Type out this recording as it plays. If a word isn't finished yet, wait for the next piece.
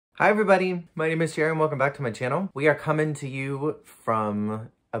Hi everybody, my name is Jerry and welcome back to my channel. We are coming to you from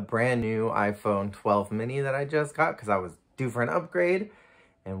a brand new iPhone 12 mini that I just got because I was due for an upgrade,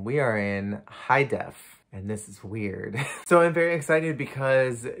 and we are in high def, and this is weird. So I'm very excited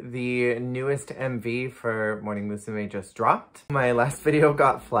because the newest MV for Mourning Musume just dropped. My last video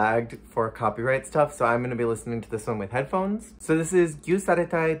got flagged for copyright stuff, so I'm going to be listening to this one with headphones. So this is Giューされ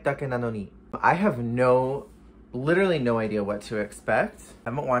たいだけなのに. I have literally no idea what to expect.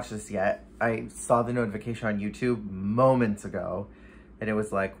 I haven't watched this yet. I saw the notification on YouTube moments ago and it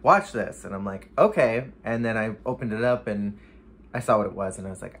was like, watch this. And I'm like, okay. And then I opened it up and I saw what it was and I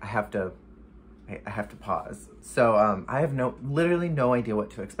was like, I have to pause. So I have literally no idea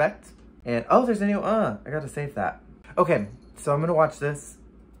what to expect. And oh, there's a new, I gotta save that. Okay, so I'm gonna watch this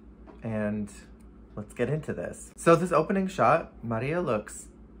and let's get into this. So this opening shot, Maria looks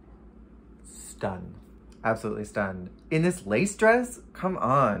stunned. Absolutely stunned. In this lace dress? Come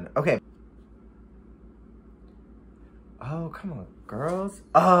on. Okay. Oh, come on, girls.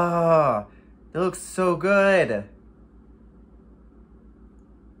 Oh, it looks so good.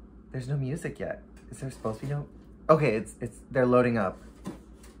 There's no music yet. Is there supposed to be no? Okay, they're loading up.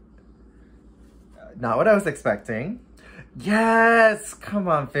 Not what I was expecting. Yes! Come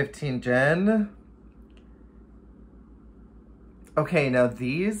on, 15 Gen. Okay, now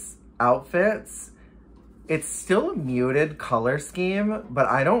these outfits, it's still a muted color scheme, but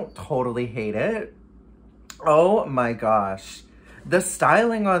I don't totally hate it. Oh my gosh. The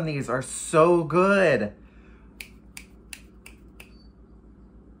styling on these are so good.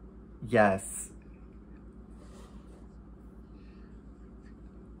 Yes.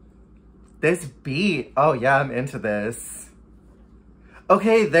 This beat. Oh yeah, I'm into this.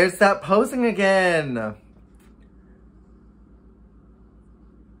 Okay, there's that posing again.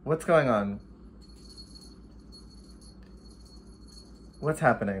 What's going on? What's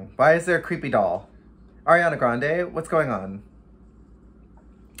happening? Why is there a creepy doll? Ariana Grande? What's going on?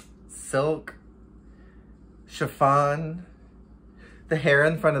 Silk. Chiffon. The hair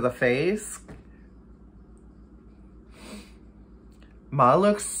in front of the face. Ma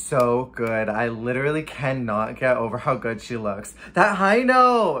looks so good. I literally cannot get over how good she looks. That high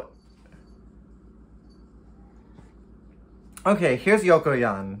note! Okay, here's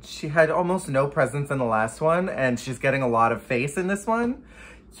Yoko-yan. She had almost no presence in the last one, and she's getting a lot of face in this one.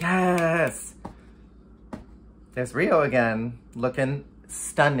 Yes! There's Rio again, looking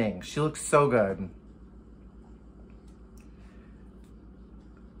stunning. She looks so good.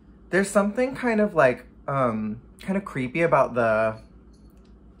 There's something kind of like, kind of creepy about the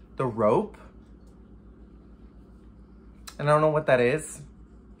rope. And I don't know what that is,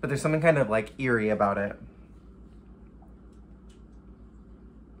 but there's something kind of like eerie about it.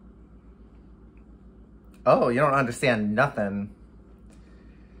 Oh, you don't understand nothing.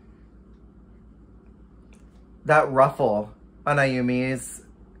 That ruffle on Ayumi's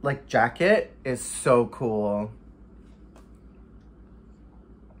like jacket is so cool.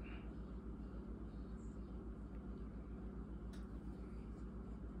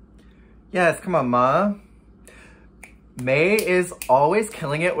 Yes, come on, Ma. May is always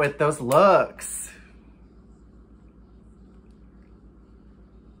killing it with those looks.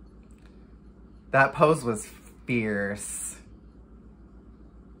 That pose was fierce.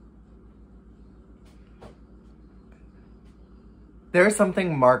 There's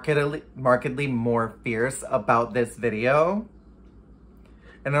something markedly more fierce about this video.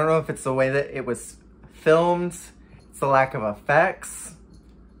 And I don't know if it's the way that it was filmed, it's the lack of effects.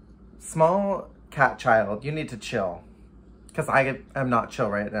 Small cat child, you need to chill. Because I'm not chill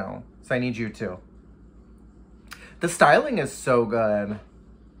right now, so I need you to. The styling is so good.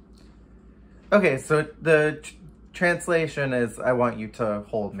 Okay, so the translation is, I want you to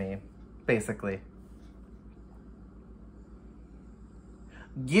hold me, basically.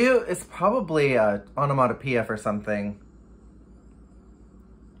 You is probably a onomatopoeia for something.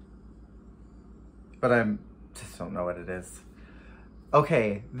 But I just don't know what it is.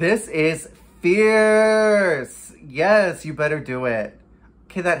 Okay, this is fierce. Yes, you better do it.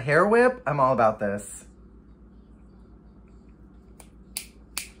 Okay, that hair whip, I'm all about this.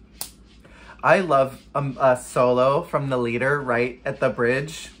 I love a solo from the leader right at the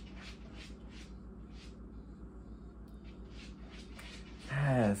bridge.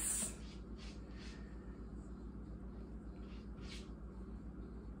 Yes.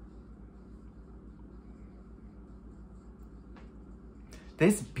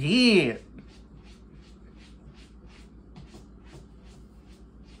 This beat.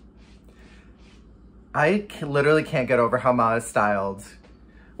 I literally can't get over how Ma is styled.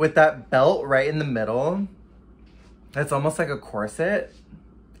 With that belt right in the middle, that's almost like a corset.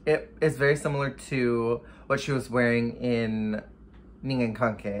 It is very similar to what she was wearing in Ningen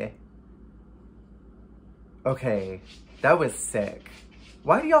Kanke. Okay, that was sick.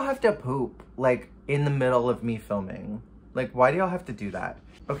 Why do y'all have to poop, like, in the middle of me filming? Like, why do y'all have to do that?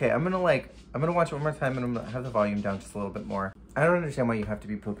 Okay, I'm gonna watch it one more time and I'm gonna have the volume down just a little bit more. I don't understand why you have to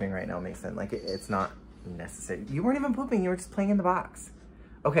be pooping right now, Mason. Like, it's not necessary. You weren't even pooping, you were just playing in the box.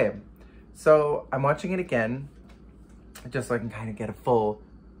 Okay, so I'm watching it again, just so I can kind of get a full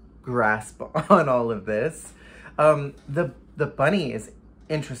grasp on all of this. The bunny is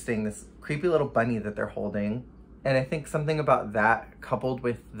interesting, this creepy little bunny that they're holding. And I think something about that coupled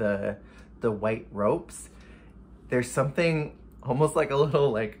with the white ropes, there's something almost like a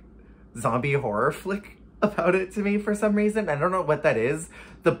little like zombie horror flick about it to me for some reason. I don't know what that is.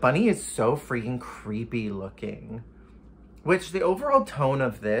 The bunny is so freaking creepy looking, which the overall tone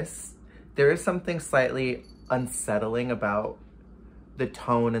of this, there is something slightly unsettling about the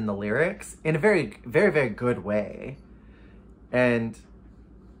tone and the lyrics in a very, very, very good way. And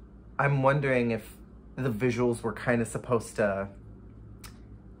I'm wondering if the visuals were kind of supposed to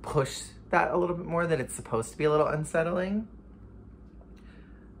push that a little bit more, that it's supposed to be a little unsettling.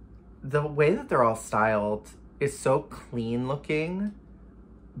 The way that they're all styled is so clean looking,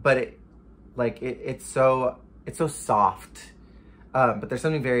 but it's so soft. But there's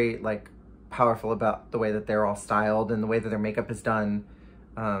something very like powerful about the way that they're all styled and the way that their makeup is done.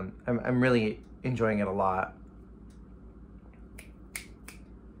 I'm really enjoying it a lot.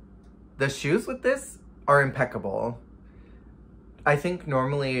 The shoes with this are impeccable. I think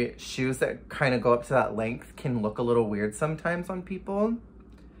normally shoes that kind of go up to that length can look a little weird sometimes on people,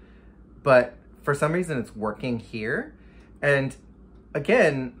 but for some reason it's working here. And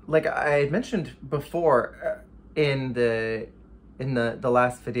again, like I had mentioned before in the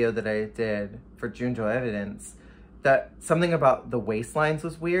last video that I did for Junjo Evidence, that something about the waistlines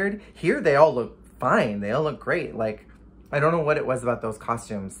was weird. Here they all look fine. They all look great. Like, I don't know what it was about those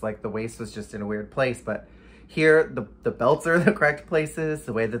costumes. Like, the waist was just in a weird place, but here the belts are the correct places.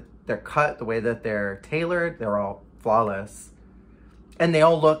 The way that they're cut, the way that they're tailored, they're all flawless. And they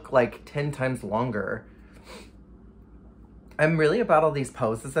all look like 10 times longer. I'm really about all these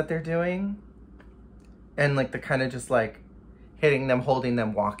poses that they're doing. And like the kind of just like hitting them, holding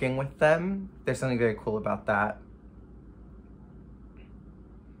them, walking with them. There's something very cool about that.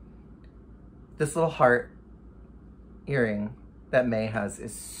 This little heart earring that Mei has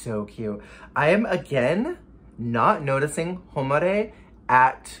is so cute. I am, again, not noticing Homare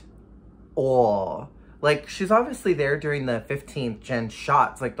at all. Like, she's obviously there during the 15th gen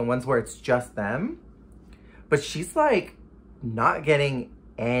shots, like the ones where it's just them. But she's, like, not getting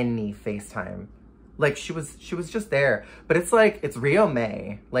any FaceTime. Like, she was just there. But it's like, it's Rio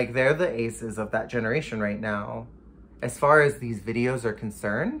Mei. Like, they're the aces of that generation right now, as far as these videos are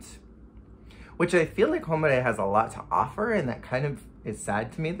concerned. Which I feel like Homare has a lot to offer, and that kind of is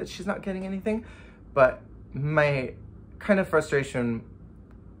sad to me that she's not getting anything. But my kind of frustration,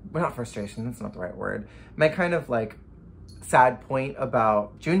 well, not frustration, that's not the right word. My kind of like sad point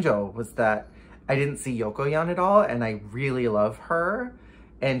about Junjo was that I didn't see Yokoyan at all, and I really love her.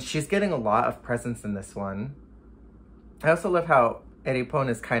 And she's getting a lot of presence in this one. I also love how Eripon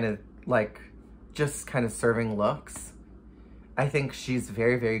is kind of like, just kind of serving looks. I think she's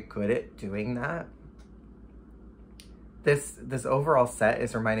very, very good at doing that. This overall set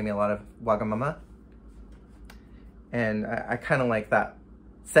is reminding me a lot of Wagamama. And I kind of like that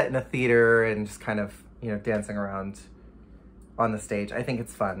set in a theater and just kind of, you know, dancing around on the stage. I think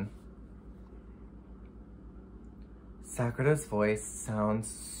it's fun. Sakura's voice sounds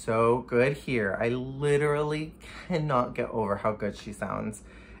so good here. I literally cannot get over how good she sounds.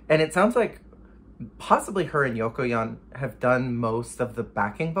 And it sounds like possibly her and Yokoyan have done most of the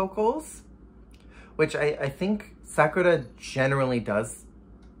backing vocals, which I think Sakura generally does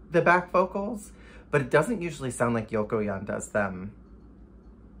the back vocals, but it doesn't usually sound like Yokoyan does them.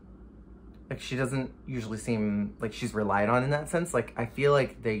 Like, she doesn't usually seem like she's relied on in that sense. Like, I feel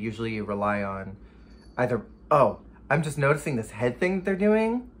like they usually rely on either, oh, I'm just noticing this head thing that they're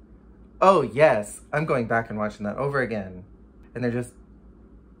doing. Oh yes, I'm going back and watching that over again. And they're just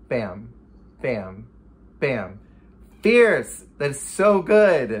bam, bam, bam. Fierce! That is so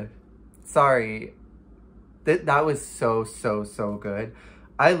good. Sorry. That was so, so, so good.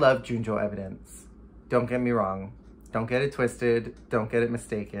 I love Junjo Evidence. Don't get me wrong. Don't get it twisted. Don't get it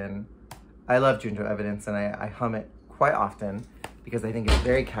mistaken. I love Junjo Evidence, and I hum it quite often because I think it's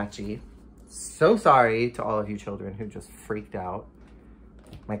very catchy. So sorry to all of you children who just freaked out.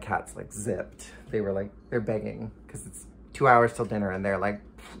 My cat's like zipped. They were like, they're begging because it's 2 hours till dinner and they're like,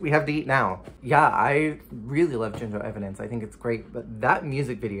 we have to eat now. Yeah, I really love Junjo Evidence. I think it's great, but that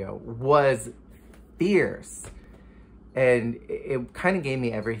music video was fierce. And it kind of gave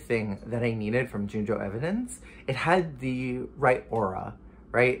me everything that I needed from Junjo Evidence. It had the right aura,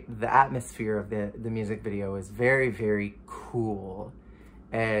 right? The atmosphere of the music video is very, very cool.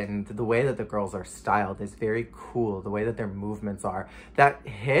 And the way that the girls are styled is very cool. The way that their movements are. That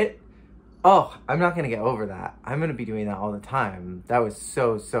hit, oh, I'm not gonna get over that. I'm gonna be doing that all the time. That was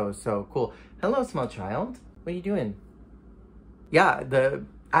so, so, so cool. Hello, small child. What are you doing? Yeah, the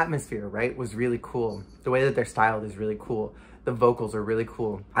atmosphere, right, was really cool. The way that they're styled is really cool. The vocals are really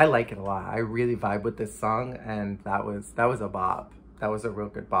cool. I like it a lot. I really vibe with this song, and that was a bop. That was a real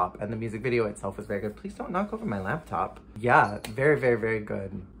good bop. And the music video itself was very good. Please don't knock over my laptop. Yeah, very, very, very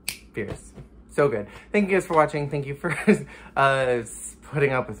good. Fierce. So good. Thank you guys for watching. Thank you for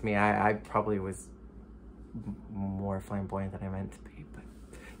putting up with me. I probably was more flamboyant than I meant to be, but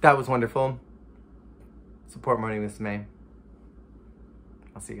that was wonderful. Support Mourning Miss May.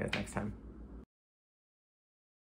 I'll see you guys next time.